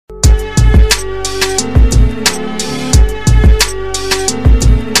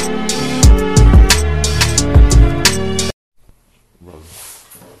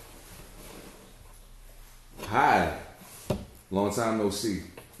time no see.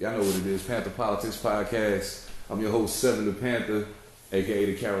 Y'all know what it is. Panther Politics Podcast. I'm your host, Seven the Panther, a.k.a.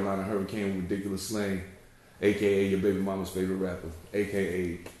 the Carolina Hurricane with Ridiculous Slang, a.k.a. your baby mama's favorite rapper,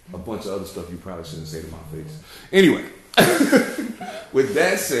 a.k.a. a bunch of other stuff you probably shouldn't say to my face. Anyway, with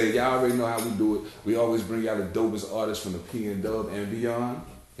that said, y'all already know how we do it. We always bring y'all the dopest artists from the P and Dub and beyond,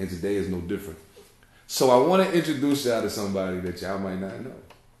 and today is no different. So I want to introduce y'all to somebody that y'all might not know.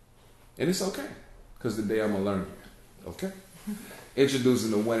 And it's okay, because today I'm going to learn. Okay?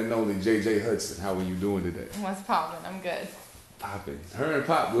 Introducing the one and only JJ Hudson. How are you doing today? What's poppin'? I'm good. Poppin'. Her and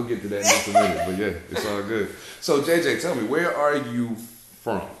Pop, we'll get to that in just a minute. But yeah, it's all good. So JJ, tell me, where are you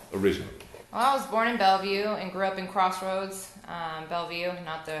from originally? Well, I was born in Bellevue and grew up in Crossroads, Bellevue,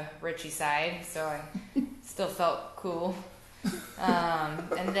 not the Richie side, so I still felt cool.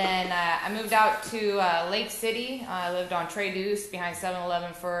 And then I moved out to Lake City. I lived on Trey Deuce behind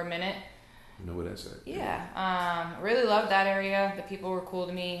 7-Eleven for a minute. You know where that's at? Yeah. Really loved that area. The people were cool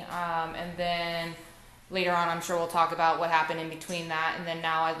to me. And then later on, I'm sure we'll talk about what happened in between that. And then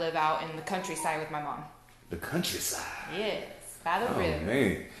now I live out in the countryside with my mom. The countryside? Yes, by the river. Oh,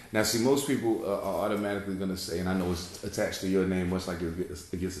 man. Now, see, most people are automatically going to say, and I know it's attached to your name much like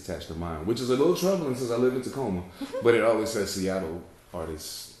it gets attached to mine, which is a little troubling since I live in Tacoma, but it always says Seattle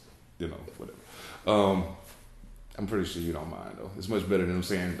artists, you know, whatever. I'm pretty sure you don't mind, though. It's much better than them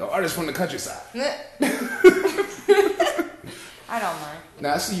saying, the artist from the countryside. I don't mind.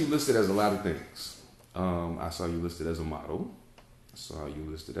 Now, I see you listed as a lot of things. I saw you listed as a model. I saw you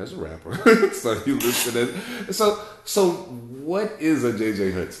listed as a rapper. So you listed as... So what is a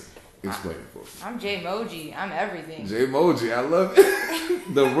JJ Hudson? Explain it for me. I'm J-Moji. I'm everything. J-Moji. I love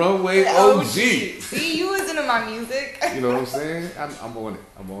it. The runway OG. See, you listen to my music. You know what I'm saying? I'm on it.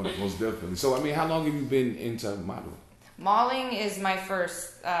 I'm on it, most definitely. So, I mean, how long have you been into modeling? Modeling is my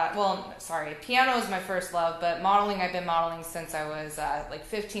first, piano is my first love, but modeling, I've been modeling since I was like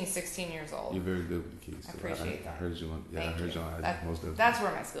 15, 16 years old. You're very good with the kids. I appreciate that. I heard you on, yeah, Thank I heard you on IG, most definitely. That's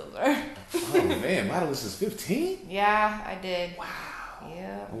where my skills are. Oh, man, modeling since 15? Yeah, I did. Wow.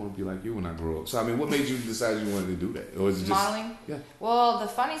 Yeah. I want to be like you when I grow up. So, I mean, what made you decide you wanted to do that? Or is it just... Modeling? Yeah. Well, the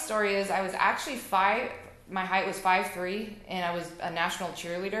funny story is I was actually my height was 5'3", and I was a national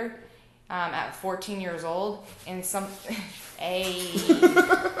cheerleader at 14 years old. And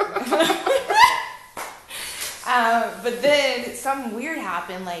but then something weird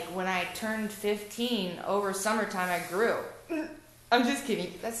happened, like when I turned 15, over summertime I grew. I'm just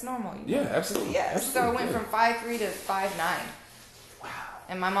kidding. That's normal. You know? Yeah, absolutely. Yeah, absolutely. so I went from 5'3" to 5'9". Wow.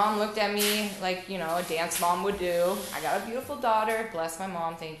 And my mom looked at me like, you know, a dance mom would do. I got a beautiful daughter. Bless my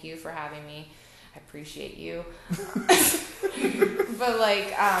mom. Thank you for having me. I appreciate you. But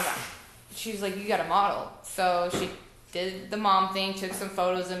like, she was like, you got to model. So she did the mom thing, took some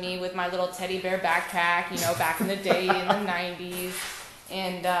photos of me with my little teddy bear backpack, you know, back in the day in the 90s.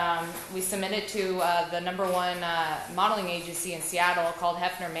 And we submitted to the #1 modeling agency in Seattle called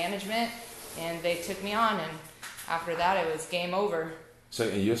Hefner Management. And they took me on. And after that, it was game over. So,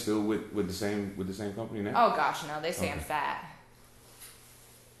 and you're still with the same company now? Oh gosh, no, they say I'm fat.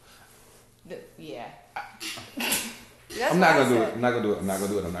 Yeah. I'm not gonna do it. I'm not gonna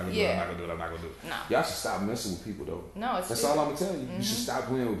do it. No. Y'all should stop messing with people though. No, it's That's stupid. all I'm gonna tell you. You should stop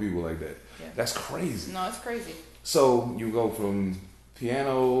playing with people like that. Yeah. That's crazy. No, it's crazy. So you go from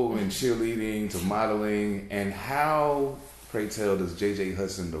piano and cheerleading to modeling, and how, pray tell, does JJ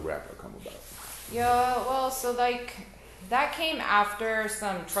Hudson the rapper come about? Yeah, well, so like that came after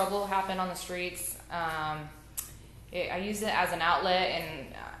some trouble happened on the streets. I used it as an outlet, and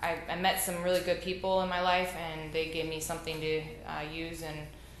I met some really good people in my life, and they gave me something to use and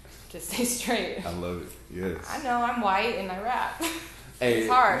to stay straight. I love it. Yes. I know I'm white and I rap. Hey, it's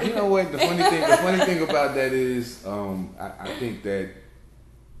hard. You know what? The funny thing about that is, I think that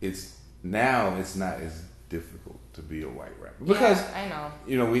it's not as difficult to be a white rapper because I know.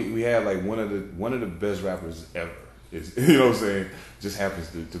 You know, we have like one of the best rappers ever. Is, you know what I'm saying? Just happens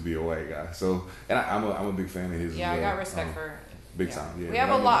to be a white guy. So, and I'm a big fan of his. Yeah, as well. I got respect for. Big time. Yeah. We have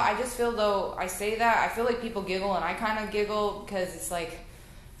a lot. I just feel though I say that I feel like people giggle and I kind of giggle because it's like,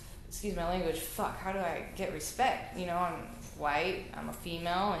 excuse my language. Fuck, how do I get respect? You know, I'm white. I'm a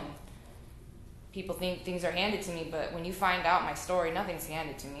female, and people think things are handed to me. But when you find out my story, nothing's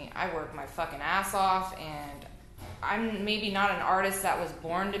handed to me. I work my fucking ass off, and I'm maybe not an artist that was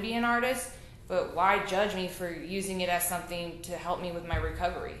born to be an artist. But why judge me for using it as something to help me with my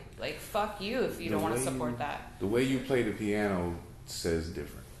recovery? Like, fuck you if you don't want to support that. The way you play the piano says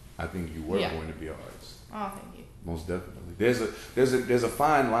different. I think you were going to be an artist. Oh, thank you. Most definitely. There's a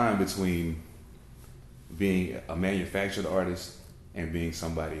fine line between being a manufactured artist and being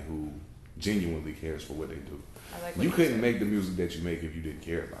somebody who genuinely cares for what they do. I like what You couldn't said. make the music that you make if you didn't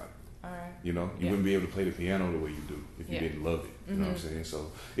care about it. All right. You know, you wouldn't be able to play the piano the way you do if you didn't love it. You know what I'm saying?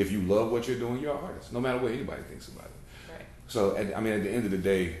 So if you love what you're doing, you're an artist, no matter what anybody thinks about it. Right. So at the end of the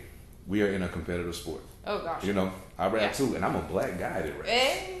day, we are in a competitive sport. Oh gosh. You know, I rap too, and I'm a black guy that raps.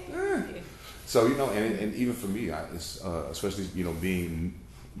 Eh. So you know, and even for me, especially being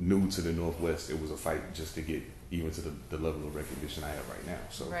new to the Northwest, it was a fight just to get even to the level of recognition I have right now.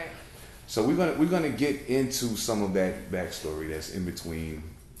 So, Right. So we're gonna get into some of that backstory that's in between,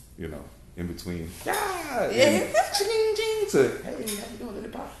 and ching, ching, to hey, how you doing, Lily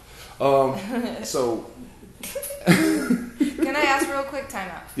Pop? So Can I ask real quick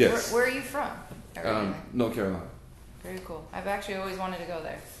timeout? Yes. Where are you from? North Carolina. Very cool. I've actually always wanted to go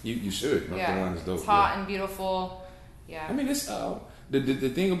there. You should. North Carolina's dope. It's hot and beautiful. Yeah. I mean, it's the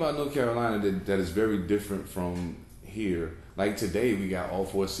thing about North Carolina that is very different from here. Like today, we got all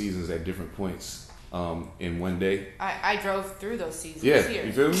 4 seasons at different points in one day. I drove through those seasons Yeah, here.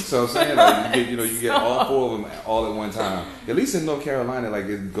 you feel me? So I'm saying, like, you get all 4 of them all at one time. At least in North Carolina, like,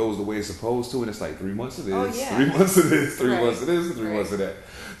 it goes the way it's supposed to, and it's like 3 months of this, Oh, yeah. 3 months of this, 3 Right. months of this, 3 Right. months of that.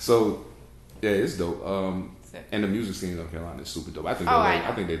 So yeah, it's dope. Sick. And the music scene in North Carolina is super dope. I think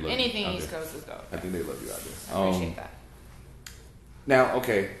I they love anything you out East there. Coast is dope. I think they love you out there. I appreciate that. Now,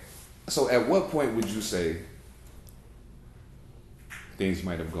 okay, so at what point would you say things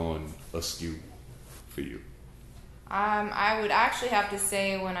might have gone askew for you? I would actually have to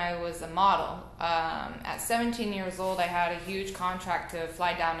say when I was a model. At 17 years old, I had a huge contract to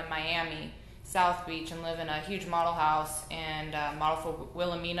fly down to Miami, South Beach, and live in a huge model house and model for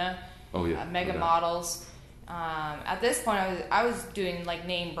Wilhelmina. Oh yeah, Mega okay. models. At this point, I was doing like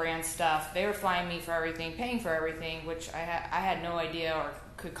name brand stuff. They were flying me for everything, paying for everything, which I had no idea or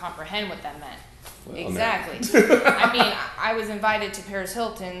could comprehend what that meant. Well, Exactly. I mean, I was invited to Paris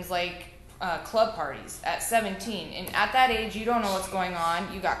Hilton's club parties at 17, and at that age, you don't know what's going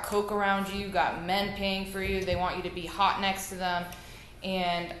on. You got coke around you, you got men paying for you. They want you to be hot next to them,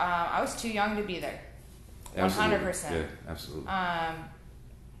 and I was too young to be there. 100%. Yeah, absolutely.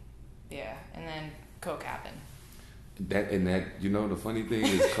 Yeah, and then coke happened. The funny thing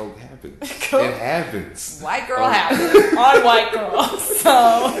is, coke happens. Coke? It happens. White girl happened on white girl. So,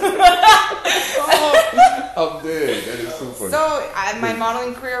 I'm dead. That is so funny. so my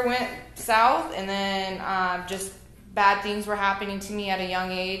modeling career went south, and then just bad things were happening to me at a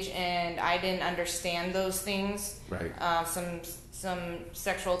young age, and I didn't understand those things. Right. Some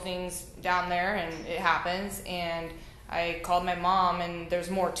sexual things down there, and it happens. And I called my mom, and there's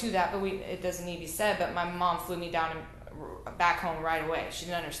more to that, but it doesn't need to be said. But my mom flew me down and back home right away. She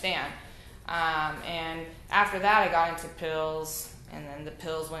didn't understand. And after that, I got into pills, and then the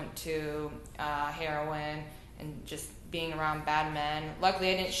pills went to heroin and just being around bad men.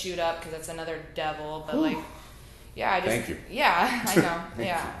 Luckily, I didn't shoot up because that's another devil. But Thank you. Yeah, I know.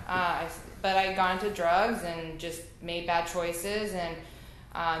 Yeah, but I got into drugs and just made bad choices, and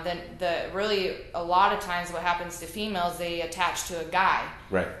then a lot of times what happens to females, they attach to a guy.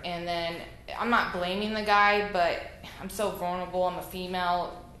 Right. And then I'm not blaming the guy, but I'm so vulnerable. I'm a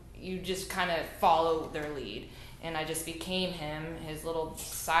female. You just kind of follow their lead. And I just became his little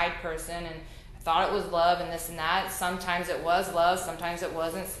side person, and I thought it was love and this and that. Sometimes it was love, sometimes it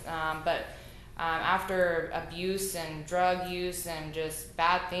wasn't. But after abuse and drug use and just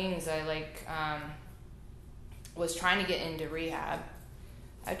bad things, I was trying to get into rehab.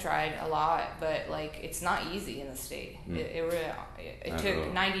 I tried a lot, but it's not easy in the state. It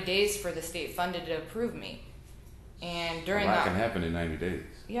took 90 days for the state funded to approve me, and during a lot that can happen in 90 days.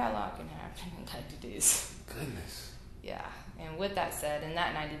 Yeah, a lot can happen in 90 days. Goodness. Yeah, and with that said, in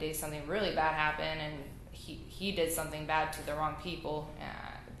that 90 days, something really bad happened, and he did something bad to the wrong people.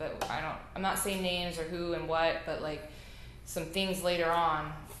 But I'm not saying names or who and what, but some things later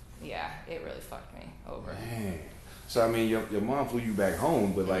on, yeah, it really fucked me over. Man. So I mean, your mom flew you back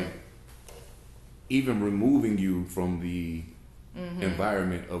home, but even removing you from the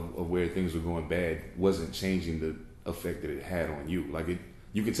environment of where things were going bad wasn't changing the effect that it had on you.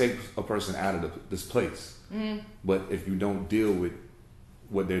 You can take a person out of this place, but if you don't deal with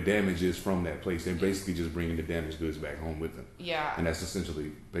what their damage is from that place, they're basically just bringing the damaged goods back home with them. Yeah. And that's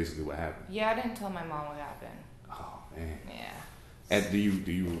basically what happened. Yeah, I didn't tell my mom what happened. Oh man. Yeah. And do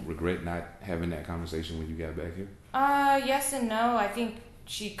you regret not having that conversation when you got back here? Yes and no. I think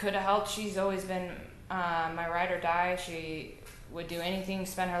she could have helped. She's always been my ride or die. She would do anything,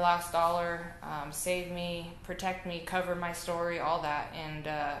 spend her last dollar, save me, protect me, cover my story, all that. And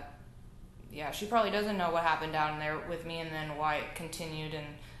yeah, she probably doesn't know what happened down there with me and then why it continued. And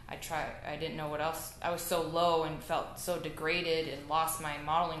I didn't know what else. I was so low and felt so degraded and lost my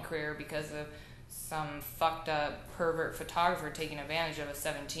modeling career because of some fucked up pervert photographer taking advantage of a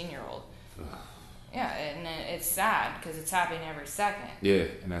 17-year-old. Yeah, and it's sad because it's happening every second. Yeah,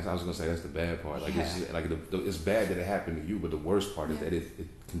 and I was gonna say that's the bad part. Like it's bad that it happened to you, but the worst part is that it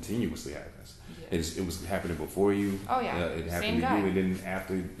continuously happens. Yeah. It was happening before you. Oh yeah, it happened to you, and then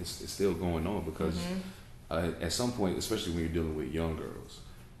after it's still going on because at some point, especially when you're dealing with young girls,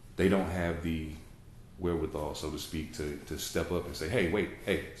 they don't have the wherewithal, so to speak, to step up and say,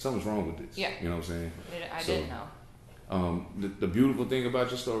 hey, something's wrong with this. Yeah, you know what I'm saying? I didn't know. The beautiful thing about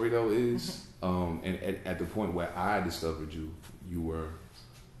your story though is, and at the point where I discovered you, you were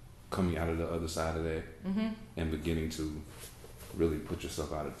coming out of the other side of that and beginning to really put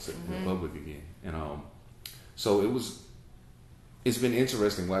yourself out in the public again. And so it's been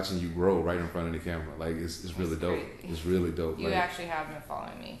interesting watching you grow right in front of the camera. Like it's really dope. Crazy. It's really dope. You actually have been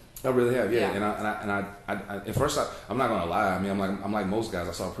following me. I really have, yeah. And I at first I'm not gonna lie. I mean, I'm like most guys.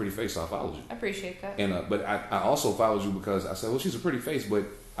 I saw a pretty face, so I followed you. I appreciate that. And but I also followed you because I said, well, she's a pretty face. But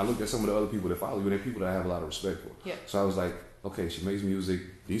I looked at some of the other people that follow you, and they're people that I have a lot of respect for. Yeah. So I was like, okay, she makes music.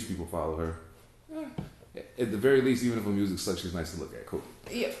 These people follow her. At the very least, even if her music sucks, she's nice to look at. Cool.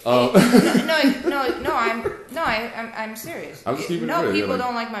 Yeah. I'm serious. I'm just keeping it real. No, people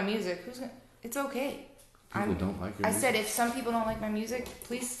don't like my music. It's okay. People don't like your music? I said if some people don't like my music,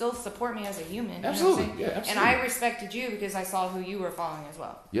 please still support me as a human. Absolutely. You know what I'm Yeah, absolutely. And I respected you because I saw who you were following as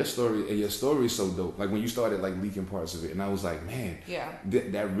well. Your story is so dope. Like when you started like leaking parts of it, and I was like, man,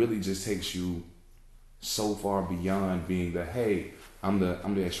 that really just takes you so far beyond being the hey, I'm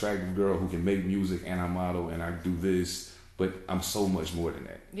the attractive girl who can make music and I model and I do this, but I'm so much more than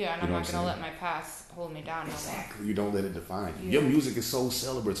that. Yeah, and I'm not gonna let my past hold me down. Exactly. You don't let it define you. Your music is so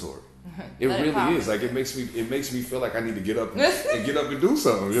celebratory. It really is. Like it makes me feel like I need to get up and do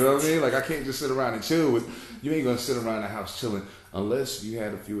something. You know what I mean? Like I can't just sit around and chill with. You ain't gonna sit around the house chilling unless you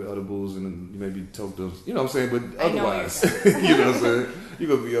had a few edibles and maybe toke those. You know what I'm saying? But otherwise, you know what I'm saying?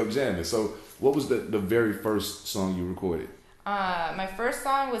 You're gonna be up jamming. So, what was the very first song you recorded? My first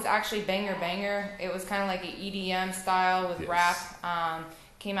song was actually Banger Banger. It was kind of like an EDM style with rap.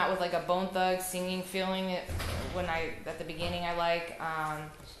 Came out with like a Bone Thugs singing feeling it at the beginning I like.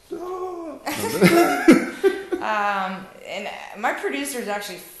 And my producers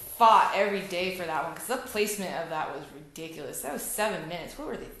actually fought every day for that one because the placement of that was ridiculous. That was 7 minutes. What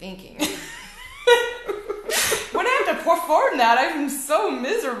were they thinking? When I have to perform that, I'm so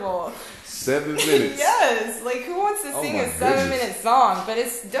miserable. 7 minutes. Yes, like who wants to sing a 7-minute song? But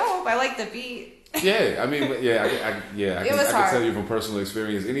it's dope. I like the beat. Yeah, I mean, I can tell you from personal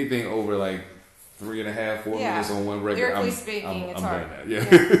experience, anything over like 3.5, 4 minutes on one record, lyrically speaking, it's hard.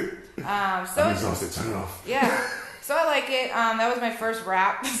 So I'm exhausted. Turn it off. Yeah, so I like it. That was my first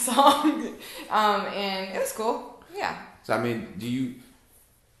rap song, and it was cool. Yeah. So I mean,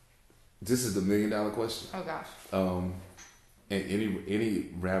 this is the $1 million question. Oh gosh. And any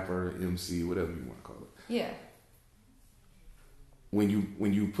rapper, MC, whatever you want to call it. Yeah. When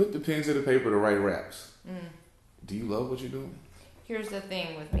you put the pen to the paper to write raps, do you love what you're doing? Here's the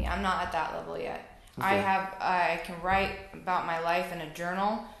thing with me. I'm not at that level yet. Okay. I can write about my life in a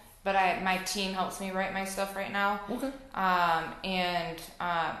journal, but my team helps me write my stuff right now. Okay. And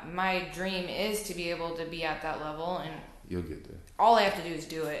my dream is to be able to be at that level, and you'll get there. All I have to do is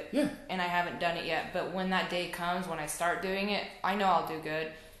do it. Yeah. And I haven't done it yet, but when that day comes, when I start doing it, I know I'll do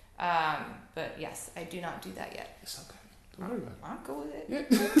good. But yes, I do not do that yet. It's okay. Don't worry about it. I'm cool with it. Yeah.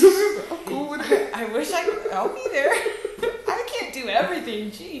 I'm cool with it. I wish I'll be there. I can't do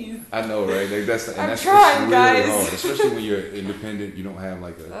everything. Jeez. I know, right? Like that's I'm trying, really guys. hard, especially when you're independent. You don't have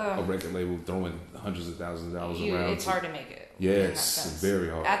like a record label throwing hundreds of thousands of dollars around. It's hard to make it. Yeah, it's very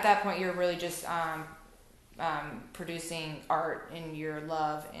hard. At that point, you're really just producing art in your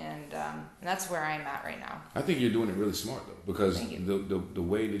love, and that's where I'm at right now. I think you're doing it really smart though, because the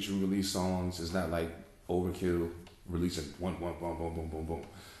way that you release songs is not like overkill, releasing one, boom, boom, boom, boom, boom.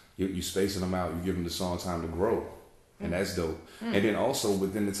 You spacing them out. You give them the song time to grow, and that's dope. And then also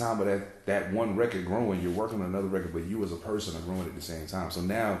within the time of that one record growing, you're working on another record, but you as a person are growing at the same time. So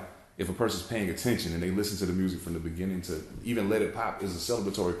now, if a person's paying attention and they listen to the music from the beginning to even Let It Pop is a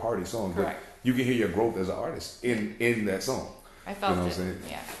celebratory party song, correct. But you can hear your growth as an artist in that song. I felt what it. I'm saying?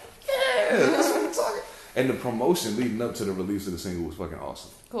 Yeah, that's what I'm talking. And the promotion leading up to the release of the single was fucking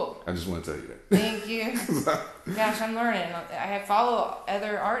awesome. Cool. I just want to tell you that. Thank you. Gosh, I'm learning. I follow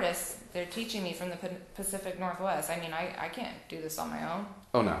other artists. They're teaching me from the Pacific Northwest. I mean, I can't do this on my own.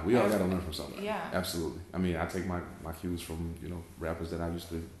 Oh no, we all got to learn from somebody. Yeah, absolutely. I mean, I take my cues from rappers that I used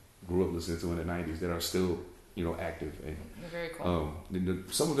to grew up listening to in the '90s that are still active, and very cool.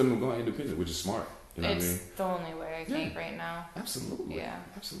 Some of them are going independent, which is smart. You know it's what I mean? the only way I think right now. Absolutely. Yeah.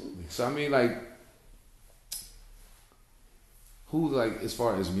 Absolutely. So I mean, like, who, like, as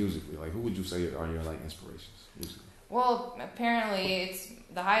far as musically, like, who would you say are your, like, inspirations musically? Well, apparently it's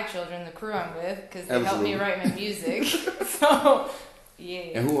the High Children, the crew I'm with, because they helped me write my music. So,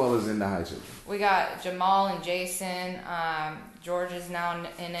 yeah. And who all is in the High Children? We got Jamal and Jason. George is now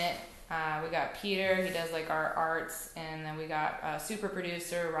in it. We got Peter. He does like our arts, and then we got super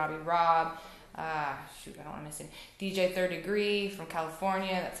producer Robbie Robb. I don't want to miss him. DJ Third Degree from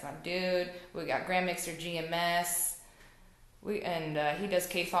California. That's my dude. We got Grand Mixer GMS. He does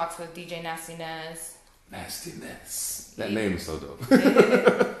K Fox with DJ Nasty Nez. Nasty Nez. That name is so dope.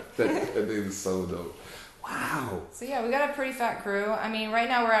 that name is so dope. Wow. So yeah, we got a pretty fat crew. I mean, right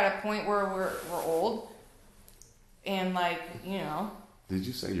now we're at a point where we're old, and like, Did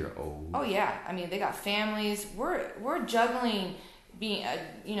you say you're old? Oh yeah. I mean, they got families. We're juggling being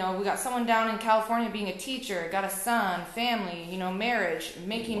we got someone down in California being a teacher, got a son, family, marriage,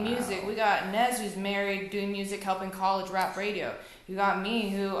 making music. We got Nez, who's married, doing music, helping college rap radio. You got me,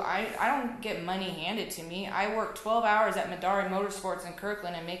 who I don't get money handed to me. I work 12 hours at Madari Motorsports in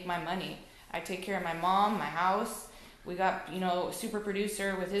Kirkland and make my money. I take care of my mom, my house. We got, a super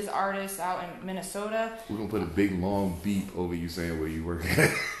producer with his artists out in Minnesota. We're going to put a big long beep over you saying where you work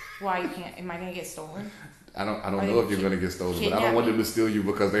at. Why, you can't? Am I going to get stolen? I don't know if you're going to get stolen, but I don't want them to steal you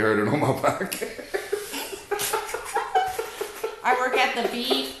because they heard it on my podcast. I work at the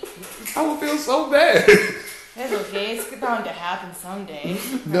beat. I would feel so bad. It's okay. It's bound to happen someday.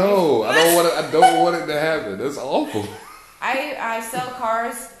 Right? No, I don't want it to happen. That's awful. I sell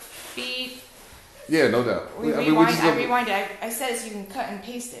cars, beat. Yeah, no doubt. I rewind it. I said it so you can cut and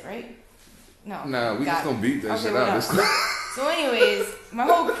paste it, right? No. Nah, we just gonna beat that shit out. So anyways, my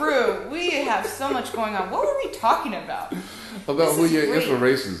whole crew, we have so much going on. What were we talking about? About who your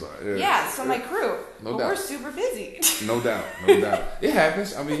inspirations are. Yeah, so my crew. No doubt. We're super busy. No doubt. It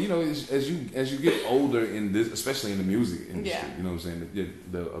happens. I mean, as you get older in this, especially in the music industry, you know what I'm saying?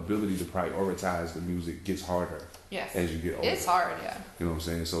 The ability to prioritize the music gets harder. Yes. As you get older. It's hard, yeah. You know what I'm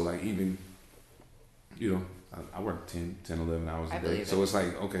saying? So like even, I work 10, 11 hours a day. So it's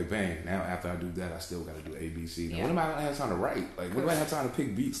like, okay, bang, now after I do that, I still got to do A, B, C. Now, when am I going to have time to write? Like, when do I have time to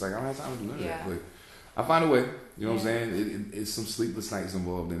pick beats? Like, I don't have time to do none of that. But I find a way. You know what I'm saying? It's some sleepless nights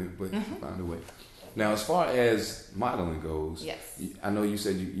involved in it, but I find a way. Now, as far as modeling goes, I know you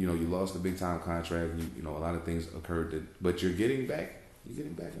said you lost a big time contract. A lot of things occurred, but you're getting back. You're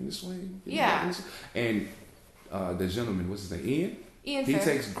getting back in the swing. And the gentleman, what's his name? Ian. He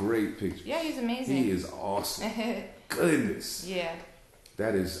takes great pictures. Yeah, he's amazing. He is awesome. Goodness. Yeah.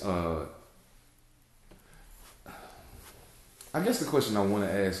 That is. I guess the question I want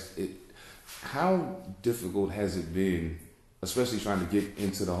to ask how difficult has it been, especially trying to get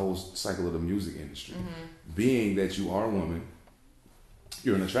into the whole cycle of the music industry, being that you are a woman,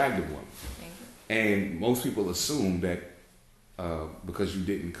 you're an attractive woman, and most people assume that because you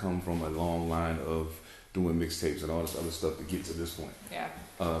didn't come from a long line of doing mixtapes and all this other stuff to get to this point,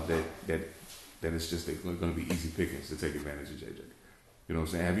 that it's just going to be easy pickings to take advantage of JJ. You know what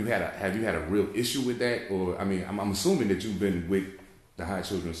I'm saying? Have you had a real issue with that, or I mean, I'm assuming that you've been with the High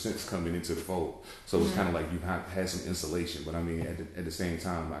Children since coming into the fold, so it's kind of like you've had some insulation. But I mean, at the same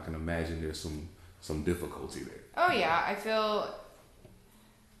time, I can imagine there's some difficulty there. Oh yeah, I feel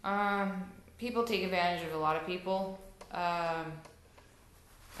people take advantage of a lot of people. I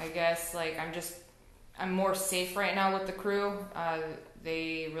guess like I'm more safe right now with the crew.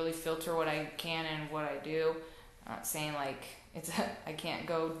 They really filter what I can and what I do. I'm not saying like I can't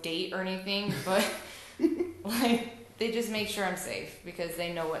go date or anything, but like they just make sure I'm safe because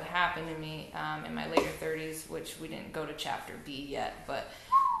they know what happened to me in my later 30s, which we didn't go to chapter B yet, but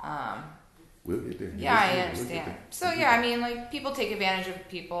we'll get there. Yeah, I understand. So yeah, I mean, like people take advantage of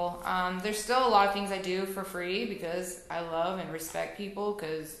people. There's still a lot of things I do for free because I love and respect people.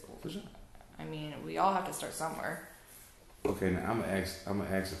 Because I mean, we all have to start somewhere. Okay, now I'm gonna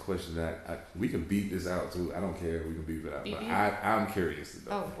ask a question that we can beat this out too. I don't care. We can beat it out. Beep, but beep. I'm curious to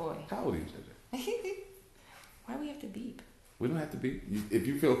know. Oh boy. How old are you, JJ? Why do we have to beep? We don't have to beep. If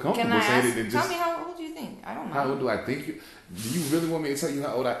you feel comfortable saying it, then just tell me how old do you think? I don't know. How old do I think you? Do you really want me to tell you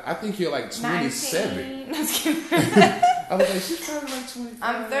how old I think you're like 27. 19. Just kidding. I was like, she's probably like 25.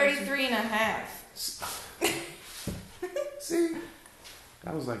 I'm 33 and a half. See?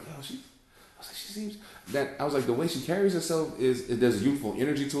 I was like, she seems that. I was like, the way she carries herself there's a youthful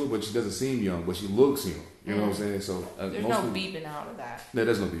energy to it, but she doesn't seem young, but she looks young. You know what I'm saying? So there's no beeping out of that. No,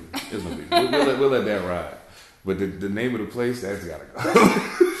 there's no beeping. There's no beeping. We'll let that ride. But the name of the place, that's gotta go.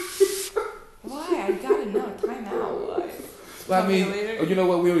 Why? I gotta know. But I Tell me mean, later. you know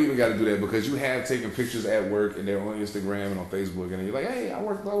what? We don't even got to do that because you have taken pictures at work and they're on Instagram and on Facebook and you're like, hey, I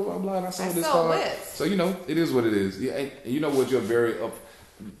work blah, blah, blah, blah, and I sold this car. So, you know, it is what it is. Yeah, and you know what?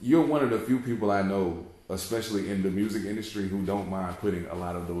 You're one of the few people I know, especially in the music industry, who don't mind putting a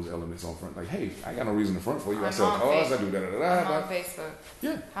lot of those elements on front. Like, hey, I got no reason to front for you. I sell cars, I do da-da-da-da. I'm on Facebook.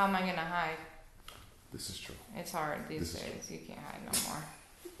 Yeah. How am I going to hide? This is true. It's hard these days. You can't hide no more.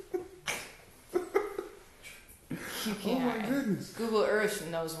 You can't. Oh my goodness. Google Earth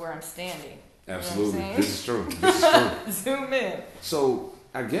knows where I'm standing. Absolutely. You know This is true. This is true. Zoom in. So,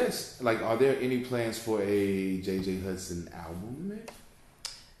 I guess, like, are there any plans for a JJ Hudson album?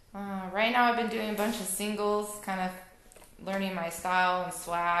 Right now I've been doing a bunch of singles, kind of learning my style and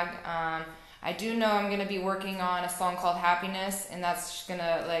swag. I do know I'm going to be working on a song called Happiness, and that's going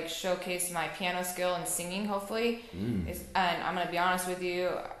to like showcase my piano skill and singing, hopefully. And I'm going to be honest with you,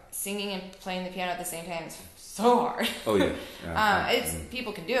 singing and playing the piano at the same time is so hard. Oh, yeah.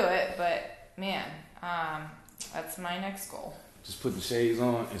 People can do it, but man, that's my next goal. Just put the shades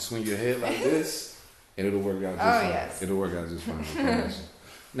on and swing your head like this, and it'll work out just fine. Yes. It'll work out just fine. I promise you.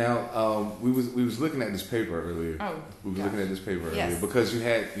 Now, we was looking at this paper earlier. Looking at this paper earlier because you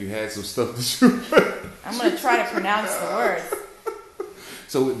had some stuff to shoot. I'm gonna try to pronounce the words.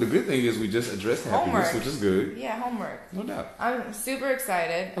 So the good thing is we just addressed happiness, which is good. Yeah, homework. No doubt. I'm super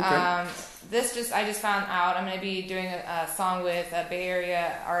excited. Okay. I just found out I'm gonna be doing a song with a Bay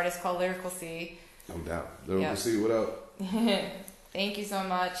Area artist called Lyrical C. No doubt. Lyrical C, what up? Thank you so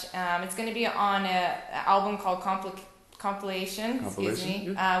much. It's gonna be on an album called Compilation, excuse me,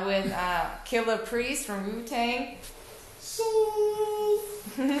 with Killa Priest from Wu-Tang,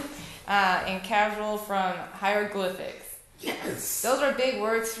 and Casual from Hieroglyphics. Yes, those are big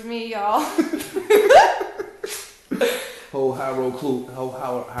words for me, y'all. Whole high road crew,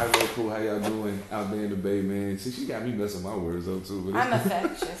 how y'all doing out there in the Bay, man? See, she got me messing my words up too. But I'm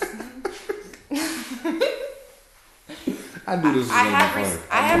affectious. I do this. I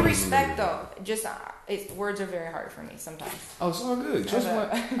have respect though. Just words are very hard for me sometimes. Oh, it's all good. Just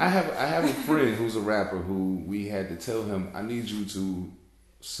I have a friend who's a rapper who we had to tell him, I need you to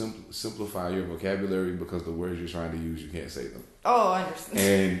simplify your vocabulary because the words you're trying to use, you can't say them. Oh, I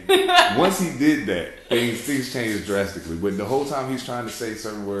understand. And once he did that, things changed drastically. But the whole time he's trying to say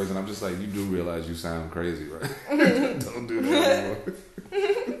certain words, and I'm just like, you do realize you sound crazy, right? Don't do that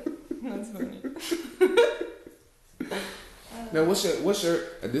anymore. That's funny. Now, what's your?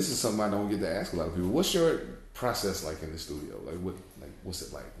 This is something I don't get to ask a lot of people. What's your process like in the studio? What's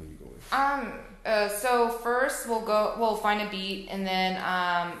it like when you go in? So first we'll find a beat, and then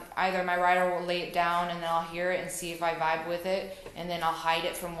either my writer will lay it down, and then I'll hear it and see if I vibe with it, and then I'll hide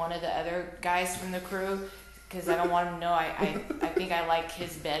it from one of the other guys from the crew because I don't want him to know. I think I like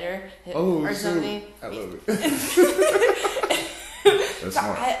his better or something. I love it. That's so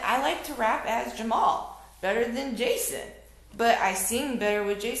smart. I like to rap as Jamal better than Jason. But I sing better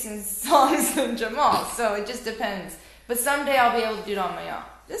with Jason's songs than Jamal, so it just depends. But someday I'll be able to do it on my own.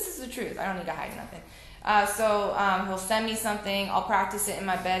 This is the truth. I don't need to hide nothing. So he'll send me something. I'll practice it in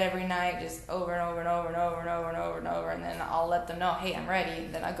my bed every night, just over and over and over and over and over and over and over. And then I'll let them know, hey, I'm ready.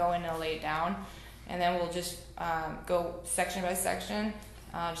 And then I go in and lay it down. And then we'll just go section by section,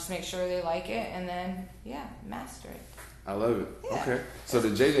 just make sure they like it. And then, master it. I love it. Yeah. Okay. So the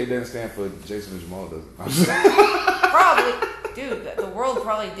JJ doesn't stand for Jason and Jamal, does it? Probably. Dude, the world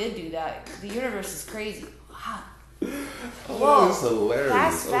probably did do that. The universe is crazy. Wow. Whoa. That's hilarious.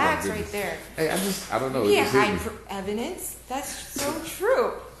 That's facts right there. Hey, I don't know. You can't hide evidence. That's so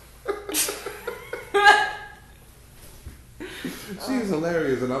true. She's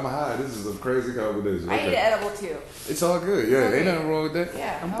hilarious and I'm high. This is a crazy combination. I need an edible too. It's all good. Yeah, okay. Ain't nothing wrong with that.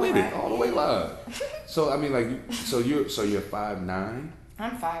 Yeah, I'm with it all the way live. So I mean, like, you're 5'9".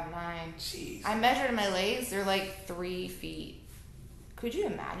 I'm 5'9". Jeez. I measured my legs. They're like 3 feet. Could you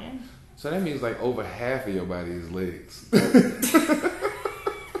imagine? So that means like over half of your body is legs.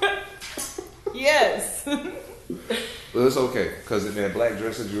 Yes. Well, it's okay because in that black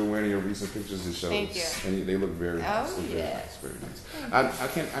dress that you were wearing in your recent pictures, it shows. Thank you. And they look very nice. Oh, yeah. Very nice. I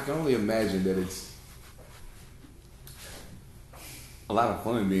can only imagine that it's a lot of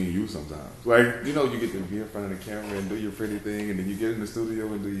fun being you sometimes. Like, you get to be in front of the camera and do your pretty thing, and then you get in the studio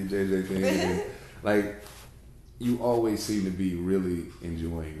and do your JJ thing, and then, like, you always seem to be really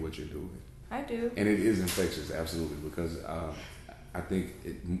enjoying what you're doing. I do. And it is infectious, absolutely, because I think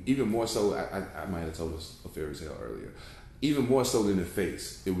even more so, I might have told us a fairy tale earlier, even more so than the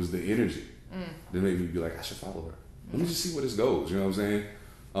face, it was the energy that made me be like, I should follow her. Let me just see where this goes, you know what I'm saying?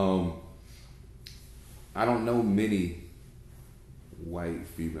 I don't know many white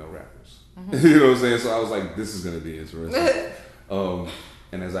female rappers. Mm-hmm. You know what I'm saying? So I was like, this is gonna be interesting.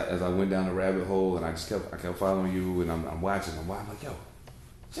 And as I went down the rabbit hole, and I kept following you, and I'm watching. I'm like, yo,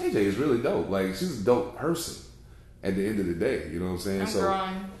 JJ is really dope. Like, she's a dope person. At the end of the day, you know what I'm saying? I'm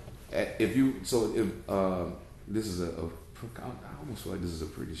growing. This is I almost feel like this is a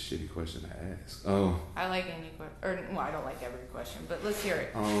pretty shitty question to ask. I like any question, I don't like every question, but let's hear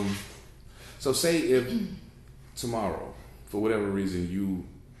it. So say if tomorrow, for whatever reason,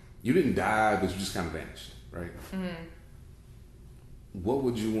 you didn't die, but you just kind of vanished, right? Mm-hmm. What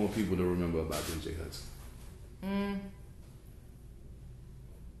would you want people to remember about DJ Hudson?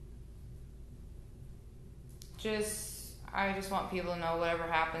 I just want people to know whatever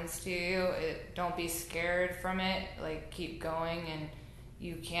happens to you, don't be scared from it. Like, keep going, and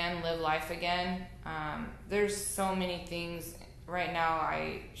you can live life again. There's so many things right now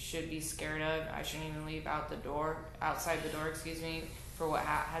I should be scared of. I shouldn't even leave outside the door, for what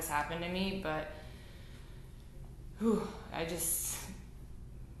has happened to me. But I just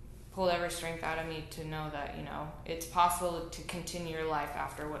pulled every strength out of me to know that, it's possible to continue your life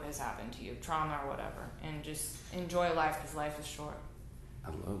after what has happened to you, trauma or whatever, and just enjoy life because life is short.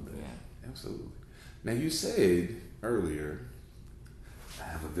 I love that. Yeah. Absolutely. Now, you said earlier, I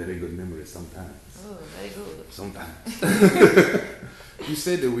have a very good memory sometimes. Oh, very good. Sometimes. You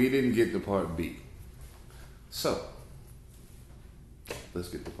said that we didn't get to part B. So, let's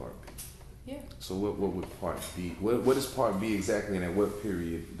get to part B. Yeah. So what would part B? What is part B exactly, and at what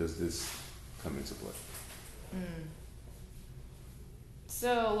period does this come into play?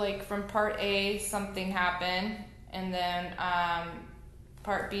 So, like, from part A, something happened, and then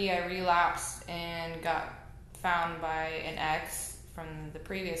part B, I relapsed and got found by an ex from the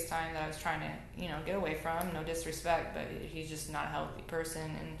previous time that I was trying to, get away from. No disrespect, but he's just not a healthy person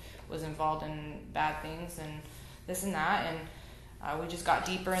and was involved in bad things and this and that, and we just got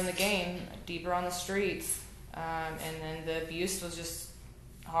deeper in the game, deeper on the streets, and then the abuse was just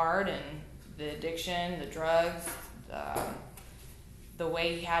hard, and the addiction, the drugs, the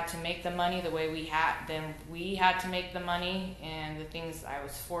way he had to make the money, the way we had to make the money, and the things I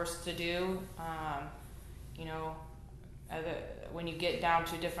was forced to do. When you get down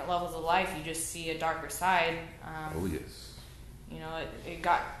to different levels of life, you just see a darker side. Oh yes. It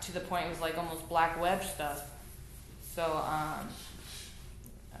got to the point it was like almost black web stuff. So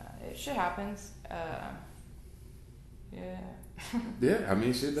shit happens. Yeah. Yeah, I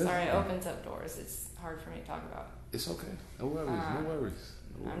mean, shit does. Sorry, it opens up doors. It's hard for me to talk about. It's okay. No worries. No worries.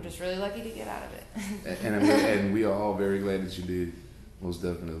 I'm just really lucky to get out of it. and we are all very glad that you did. Most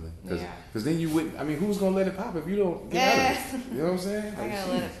definitely. Because then you wouldn't. I mean, who's gonna let it pop if you don't get out of it? You know what I'm saying? I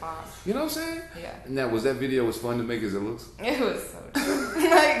gotta let it pop. You know what I'm saying? Yeah. Now, was that video as fun to make as it looks? It was so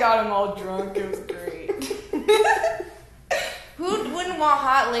drunk. I got him all drunk. It was great. Who wouldn't want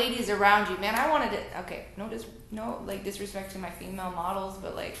hot ladies around you, man? I wanted it. Okay, no disrespect to my female models,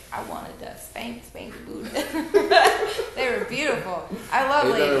 but I wanted to spank boot. They were beautiful. I love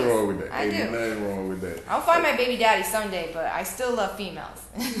ladies. Ain't nothing wrong with that. I do. Ain't nothing wrong with that. I'll find my baby daddy someday, but I still love females.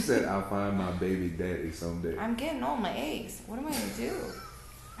 You said I'll find my baby daddy someday. I'm getting all my eggs. What am I gonna do?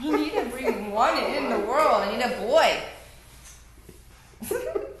 I need to bring one in the world. I need a boy.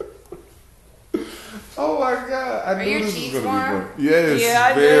 Oh my God! I knew this was gonna be fun. Yes,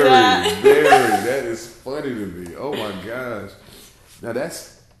 yeah, very. That is funny to me. Oh my gosh! Now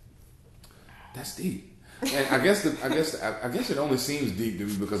that's deep, and I guess it only seems deep to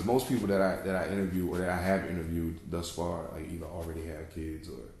me because most people that I interview or that I have interviewed thus far either already have kids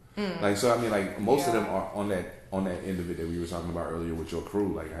or so. I mean, most of them are on that end of it that we were talking about earlier with your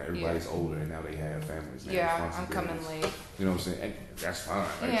crew. Everybody's older and now they have families. I'm coming late. You know what I'm saying? And that's fine.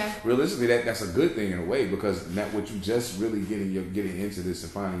 Yeah. Realistically, that's a good thing in a way because not what you just really getting into this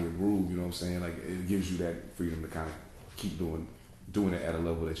and finding your groove. You know what I'm saying? It gives you that freedom to kind of keep doing it at a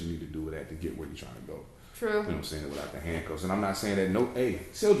level that you need to do it at to get where you're trying to go. True. You know what I'm saying? Without the handcuffs. And I'm not saying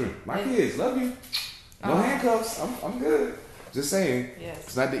that children, my kids, love you. No handcuffs. I'm good. Just saying,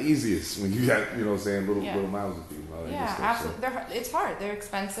 It's not the easiest when you got, little mouths with people. Yeah, absolutely. It's hard. They're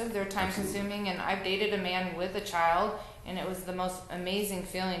expensive. They're time consuming. And I've dated a man with a child, and it was the most amazing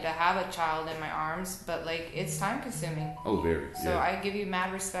feeling to have a child in my arms. But it's time consuming. Oh, very. So I give you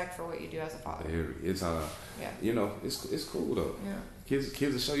mad respect for what you do as a father. Very. It's it's cool though. Yeah. Kids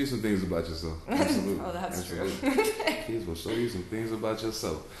will show you some things about yourself. Absolutely. Oh, that's Absolutely. true. Kids will show you some things about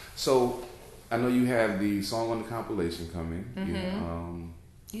yourself. So. I know you have the song on the compilation coming. Mm-hmm.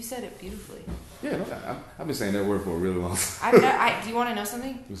 You said it beautifully. Yeah, I've been saying that word for a really long time. Do you want to know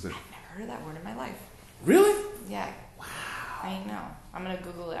something? What's that? I've never heard that word in my life. Really? Yeah. Wow. I know. I'm going to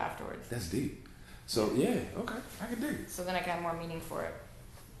Google it afterwards. That's deep. So yeah, okay, I can dig it. So then I got more meaning for it.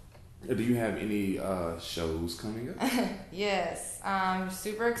 Do you have any shows coming up? Yes, I'm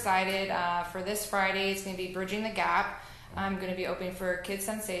super excited. For this Friday, it's going to be Bridging the Gap. I'm going to be opening for Kid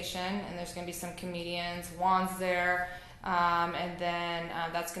Sensation, and there's going to be some comedians. Juan's there, and then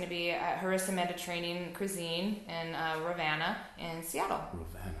that's going to be at Hudson Mediterranean Cuisine in Ravenna in Seattle.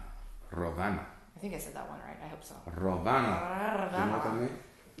 Ravenna. I think I said that one right. I hope so. Ravenna. You know what I mean?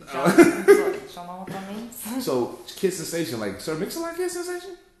 Y'all know what that means? So, Kid Sensation, like Sir Mix-a-Lot Kid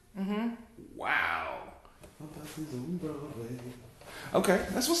Sensation? Mm-hmm. Wow. Okay,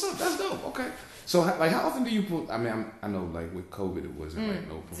 that's what's up. That's dope. Okay. So, like, how often do you put? I mean, I know, like, with COVID, it wasn't like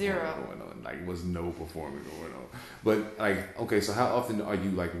no performing going on. Like, it was no performing going on. But, like, okay, so how often are you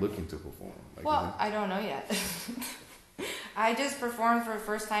like looking to perform? Like, well, I don't know yet. I just performed for the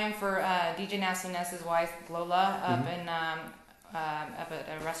first time for DJ Nasty Ness's wife Lola up in up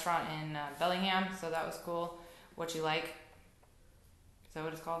at a restaurant in Bellingham. So that was cool. What you like? Is that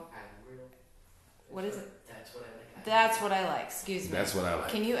what it's called? What is it? That's what I like. That's what I like. Excuse me. That's what I like.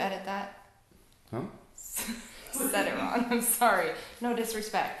 Can you edit that? Huh? Said it wrong. I'm sorry. No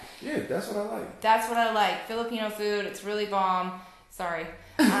disrespect. Yeah, that's what I like. That's what I like. Filipino food. It's really bomb. Sorry.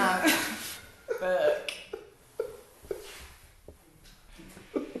 Fuck.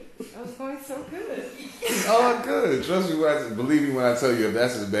 That was going so good. Oh, good. Trust me, believe me when I tell you, if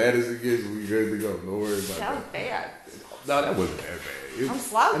that's as bad as it gets, we good to go. Don't worry about that. That was bad. No, that wasn't that bad. I'm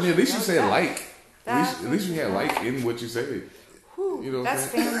slouching. I mean, at least you said bad. like. At least you had like in what you said. Whew, you know that's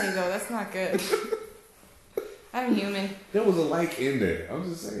family though. That's not good. I'm human. There was a like in there. I'm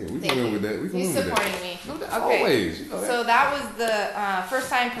just saying. We can win with that. We can win with that. He's supporting me. No, that's Okay. always. You know that. So that was the first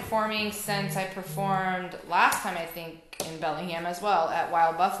time performing since I performed last time, I think, in Bellingham as well at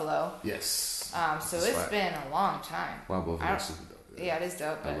Wild Buffalo. Yes. So it's been a long time. Wild Buffalo is super dope. Yeah, it is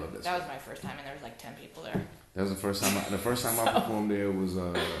dope. I But love that that was my first time, and there was like 10 people there. That was the first time. The first time I performed there was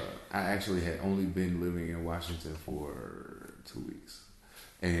I actually had only been living in Washington for 2 weeks,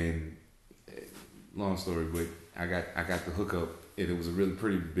 and long story, but I got the hookup. And it was a really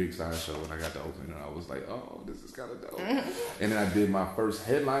pretty big size show, and I got the opening, and I was like, "Oh, this is kind of dope." And then I did my first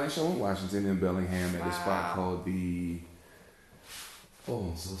headlining show in Washington in Bellingham at a spot called the. Oh,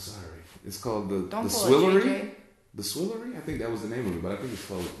 I'm so sorry. It's called the Swillery. The Swillery, I think that was the name of it, but I think it's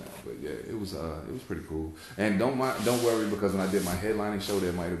closed now. But yeah, it was pretty cool. And don't worry, because when I did my headlining show,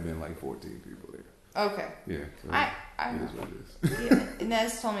 there might have been like 14 people there. Okay. Yeah. So it is what it is. Yeah,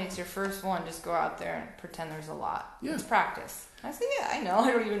 Nez told me it's your first one. Just go out there and pretend there's a lot. Yeah. It's practice. I said, yeah, I know.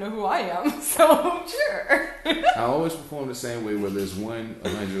 I don't even know who I am, so sure. I always perform the same way, whether it's 1,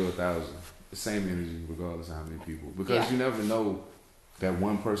 100, or 1,000. The same energy, regardless of how many people. Because you never know. That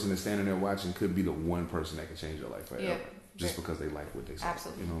one person that's standing there watching could be the one person that can change your life forever, just because they like what they say.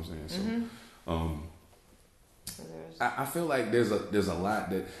 Absolutely. You know what I'm saying? Mm-hmm. So, I feel like there's a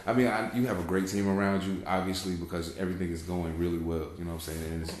lot that you have a great team around you, obviously, because everything is going really well. You know what I'm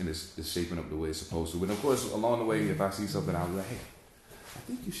saying? And it's shaping up the way it's supposed to. But of course, along the way, if I see something, I'll be like, hey, I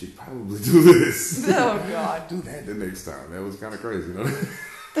think you should probably do this. Oh God, do that the next time. That was kind of crazy, you know.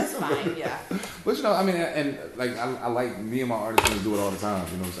 That's fine, yeah. But you know, I mean, and like I like me and my artist friends do it all the time.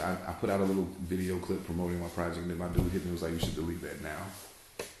 You know, so I put out a little video clip promoting my project, and then my dude hit me and was like, "You should delete that now."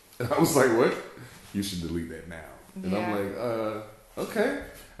 And I was like, "What? You should delete that now?" And I'm like, "Okay."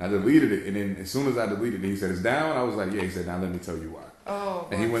 And I deleted it, and then as soon as I deleted it, he said, "It's down." I was like, "Yeah." He said, "Now let me tell you why." Oh.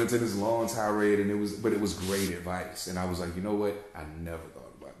 And he went into this long tirade, and it was great advice. And I was like, you know what? I never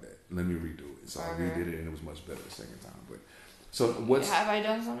thought about that. Let me redo it. So I redid it, and it was much better the second time. But. So what's have I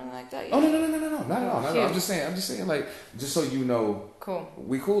done something like that yet? Oh no, not at all. I'm just saying like just so you know, cool.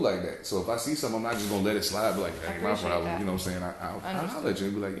 We cool like that. So if I see something, I'm not just gonna let it slide. Be like, that ain't my problem. That. You know what I'm saying? I'll holler at you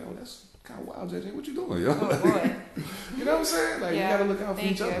and be like, yo, that's kind of wild, JJ. What you doing, yo? Oh boy. You know what I'm saying? Like you gotta look out for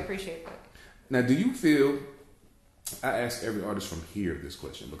each other. I appreciate that. Now, do you feel? I ask every artist from here this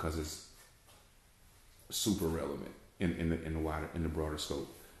question because it's super relevant in the broader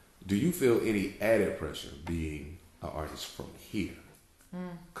scope. Do you feel any added pressure being an artist from here?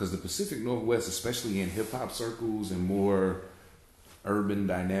 Because the Pacific Northwest, especially in hip hop circles and more urban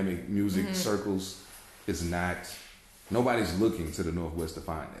dynamic music circles, is not. Nobody's looking to the Northwest to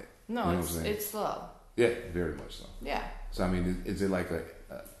find that. No, you know it's slow. Yeah, very much so. Yeah. So I mean, is it like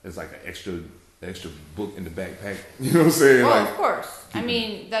it's like an extra book in the backpack? You know what I'm saying? Well, like, of course. I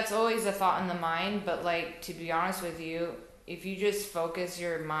mean, that's always a thought in the mind. But like, to be honest with you, if you just focus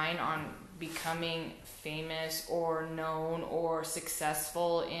your mind on becoming famous or known or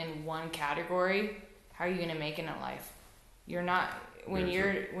successful in one category, how are you going to make it in life? You're not. When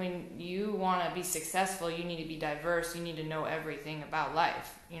you want to be successful, you need to be diverse. You need to know everything about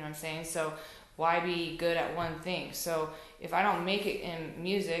life. You know what I'm saying? So why be good at one thing? So if I don't make it in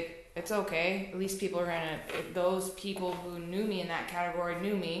music, it's okay. At least people are gonna, those people who knew me in that category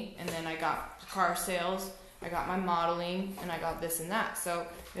knew me, and then I got car sales, I got my modeling, and I got this and that. So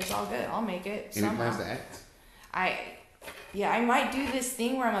it's all good. I'll make it. Any plans to act? I might do this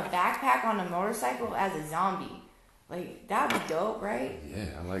thing where I'm a backpack on a motorcycle as a zombie. Like, that'd be dope, right? Yeah,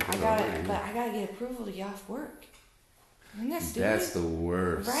 I like it. But I gotta get approval to get off work. That's the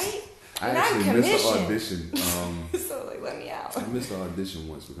worst. Right? I actually missed an audition. So, like, let me out. I missed an audition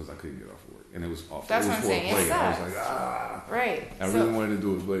once because I couldn't get off work. And it was awful. That's what I'm saying. It sucks. I was like, Right. I really wanted to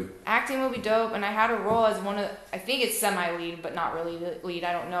do it, but acting will be dope. And I had a role as one of, I think it's semi-lead, but not really lead.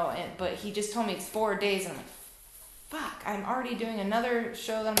 I don't know. But he just told me it's 4 days. And I'm like, fuck, I'm already doing another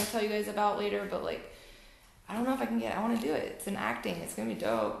show that I'm going to tell you guys about later. But, like, I don't know if I can get it. I want to do it. It's an acting. It's going to be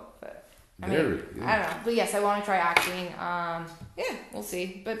dope. But I don't know. But yes, I want to try acting. Yeah, we'll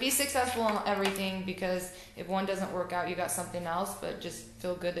see. But be successful in everything, because if one doesn't work out, you got something else. But just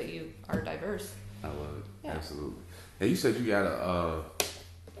feel good that you are diverse. I love it. Yeah. Absolutely. Hey, you said you got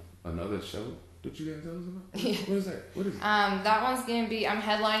another show that you didn't tell us about? Yeah. What is that? What is it? That one's going to be, I'm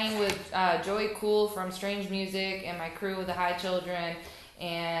headlining with Joey Cool from Strange Music and my crew with the High Children.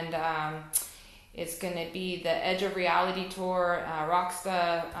 And it's going to be the Edge of Reality tour.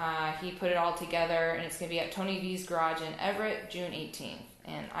 Roxta, he put it all together. And it's going to be at Tony V's Garage in Everett, June 18th.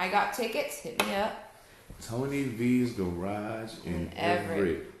 And I got tickets. Hit me up. Tony V's Garage in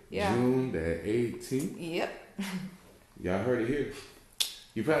Everett. Yeah. June the 18th. Yep. Y'all heard it here.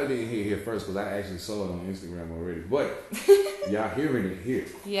 You probably didn't hear it here first because I actually saw it on Instagram already. But y'all hearing it here.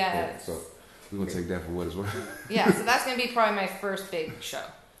 Yeah. So we're going to take that for what it's worth. Yeah, so that's going to be probably my first big show.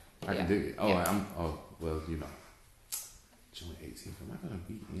 I can dig it. Oh, yeah. Well, you know. June 18th. Am I going to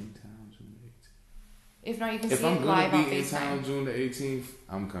be in town June 18th? If not, you can see it live on FaceTime. If I'm going to be in town June the 18th,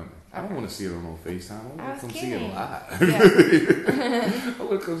 I'm coming. Okay. I don't want to see it on FaceTime. I want to come see it live. Yeah. I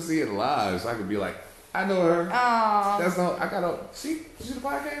want to come see it live so I can be like, I know her. Oh. That's all. I got to see the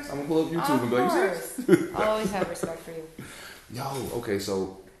podcast. I'm going to pull up YouTube and be like, you see? I always have respect for you. Yo, okay,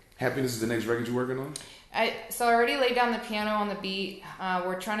 so Happiness is the next record you're working on? So I already laid down the piano on the beat.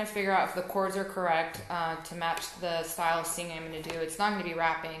 We're trying to figure out if the chords are correct to match the style of singing I'm going to do. It's not going to be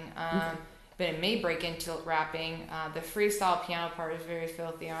rapping. But it may break into rapping. The freestyle piano part is very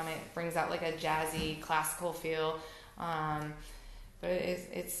filthy on it. It brings out like a jazzy, classical feel. But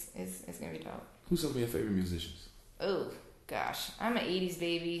it's gonna be dope. Who's some of your favorite musicians? Oh gosh, I'm an '80s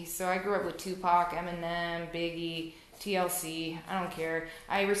baby, so I grew up with Tupac, Eminem, Biggie, TLC. I don't care.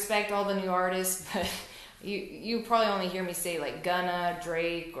 I respect all the new artists, but you probably only hear me say like Gunna,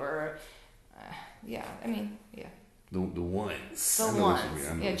 Drake, or yeah. The ones. The ones.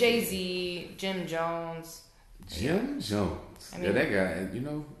 Yeah, Jay-Z, Jim Jones. Jim Jones. Yeah, that guy,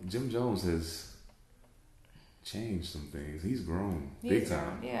 Jim Jones has changed some things. He's grown. Big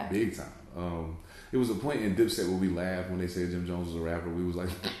time. Yeah. Big time. It was a point in Dipset where we laughed when they said Jim Jones was a rapper. We was like,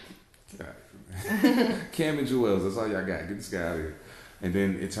 God. Cam and Jewels, that's all y'all got. Get this guy out of here. And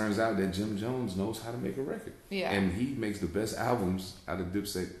then it turns out that Jim Jones knows how to make a record. Yeah. And he makes the best albums out of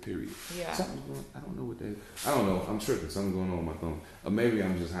Dipset, period. Yeah. I don't know what that is. I don't know. I'm tripping. Something's going on with my thumb. Or maybe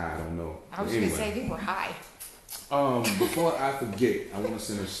I'm just high. I don't know. I was going to say, I think we're high. Before I forget, I want to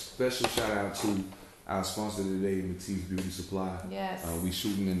send a special shout out to our sponsor today, Matisse Beauty Supply. Yes. We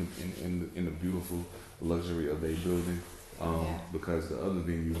shooting in the beautiful luxury of their building because the other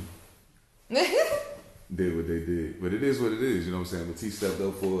venue did what they did. But it is what it is, you know what I'm saying? Matisse stepped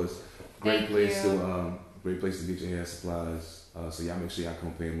up for us. Great place to get your hair supplies. So y'all make sure y'all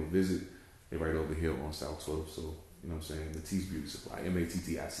come pay them a visit. They're right over here on South 12. So, you know what I'm saying? Matisse Beauty Supply.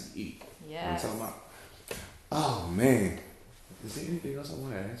 M-A-T-T-I-C-E. Yes. You know what I'm talking about? Oh, man. Is there anything else I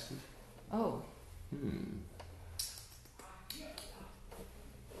want to ask you? Oh.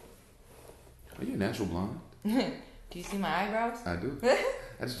 Are you a natural blonde? Do you see my eyebrows? I do.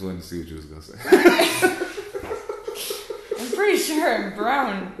 I just wanted to see what you was going to say. I'm pretty sure I'm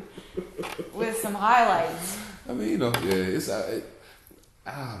brown with some highlights. I mean, it's...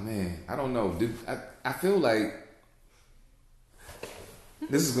 man, I don't know. I feel like...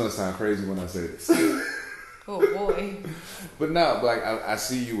 This is going to sound crazy when I say this. Oh, boy. But no, like, I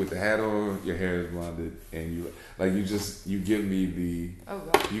see you with the hat on, your hair is blonded, and you give me the... Oh,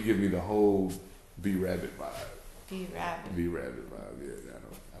 God. You give me the whole B-Rabbit vibe. B-Rabbit. B-Rabbit vibe, yeah.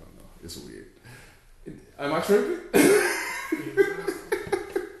 I don't know. It's weird. Am I tripping?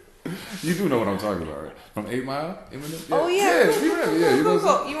 You do know what I'm talking about, right? From 8 Mile? Eminem? Yeah. Oh, yeah. Yeah, B-Rabbit, yeah. You know what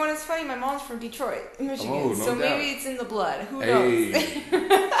I'm saying? You want it's funny? My mom's from Detroit, Michigan. Oh, no so doubt. Maybe it's in the blood. Who knows?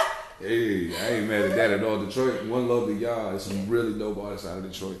 Hey, I ain't mad at that at all. Detroit, one love to y'all. It's some really dope artists out of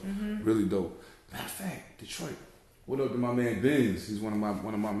Detroit. Really dope. Matter of fact, Detroit. What up to my man Benz? He's one of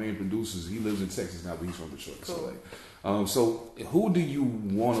my main producers. He lives in Texas now, but he's from Detroit. Cool. So who do you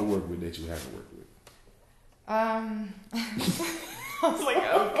want to work with that you haven't worked with? I was like,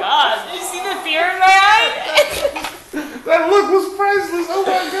 oh God, did you see the fear in my eye? That look was priceless. Oh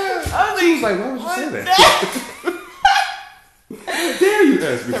my God. She was like, why would you say that? How dare you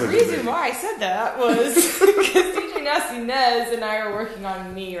ask me The reason why I said that was because DJ Nasty Nez and I are working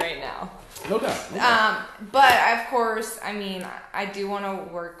on Me right now. No doubt. But of course, I mean, I do want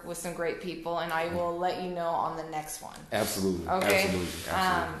to work with some great people, and I will let you know on the next one. Absolutely. Okay.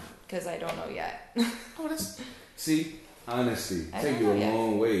 Absolutely. Because I don't know yet. See, honesty take you a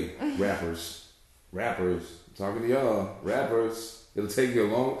long way. Rappers, I'm talking to y'all. Rappers, it'll take you a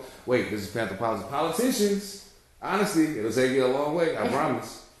long. Wait, this is Panther Politics. Politicians, honestly, it'll take you a long way. I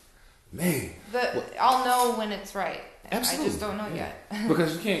promise. Man, I'll know when it's right. Absolutely. I just don't know yet.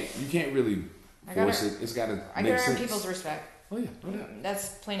 Because you can't really force it. It's got to I make gotta sense. earn people's respect. Oh yeah, no doubt.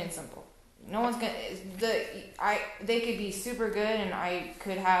 That's plain and simple. No one's gonna. They could be super good, and I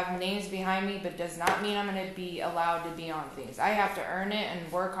could have names behind me, but does not mean I'm gonna be allowed to be on things. I have to earn it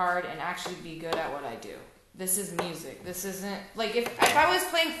and work hard and actually be good at what I do. This is music. This isn't like if I was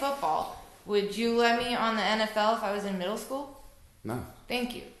playing football, would you let me on the NFL if I was in middle school? No.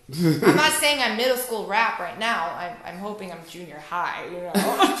 Thank you. I'm not saying I'm middle school rap right now. I'm hoping I'm junior high, you know.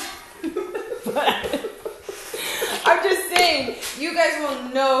 But I'm just saying, you guys will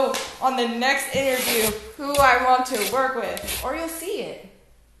know on the next interview who I want to work with, or you'll see it.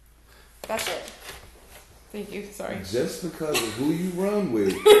 That's it. Thank you. Sorry. Just because of who you run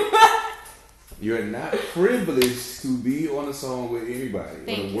with, you're not privileged to be on a song with anybody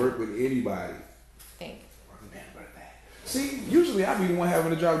or to work with anybody. Thank you. See, usually I be the one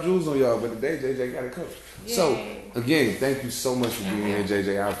having to drop jewels on y'all, but today JJ got it covered. Yay. So, again, thank you so much for being here,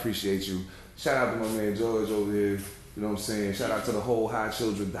 JJ. I appreciate you. Shout out to my man George over here. You know what I'm saying? Shout out to the whole High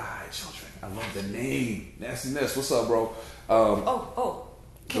Children, the High Children. I love the name. Nasty Ness. What's up, bro?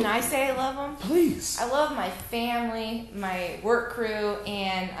 Can I say I love them? Please. I love my family, my work crew,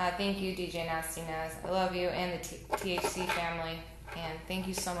 and thank you, DJ Nasty Nez. I love you and the THC family, and thank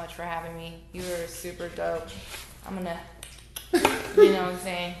you so much for having me. You were super dope. I'm gonna, you know what I'm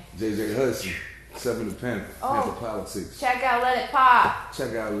saying? JJ Hudson, 7 to Panther Politics. Check out Let It Pop.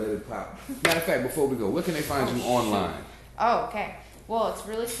 Matter of fact, before we go, where can they find you online? Oh, okay. Well, it's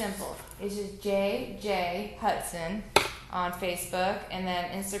really simple. It's just JJ Hudson on Facebook, and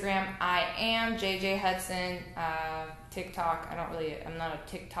then Instagram, I am JJ Hudson. TikTok, I'm not a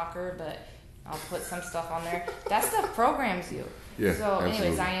TikToker, but I'll put some stuff on there. That stuff programs you. Yeah, so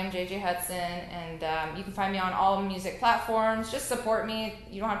anyways, absolutely. I am JJ Hudson, and you can find me on all music platforms. Just support me.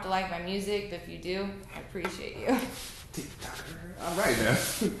 You don't have to like my music, but if you do, I appreciate you. TikToker. All right now.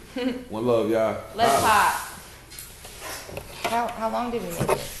 One love, y'all. Let's pop. How long did we make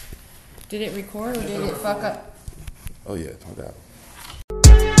it? Did it record or did it fuck up? Oh yeah, no doubt.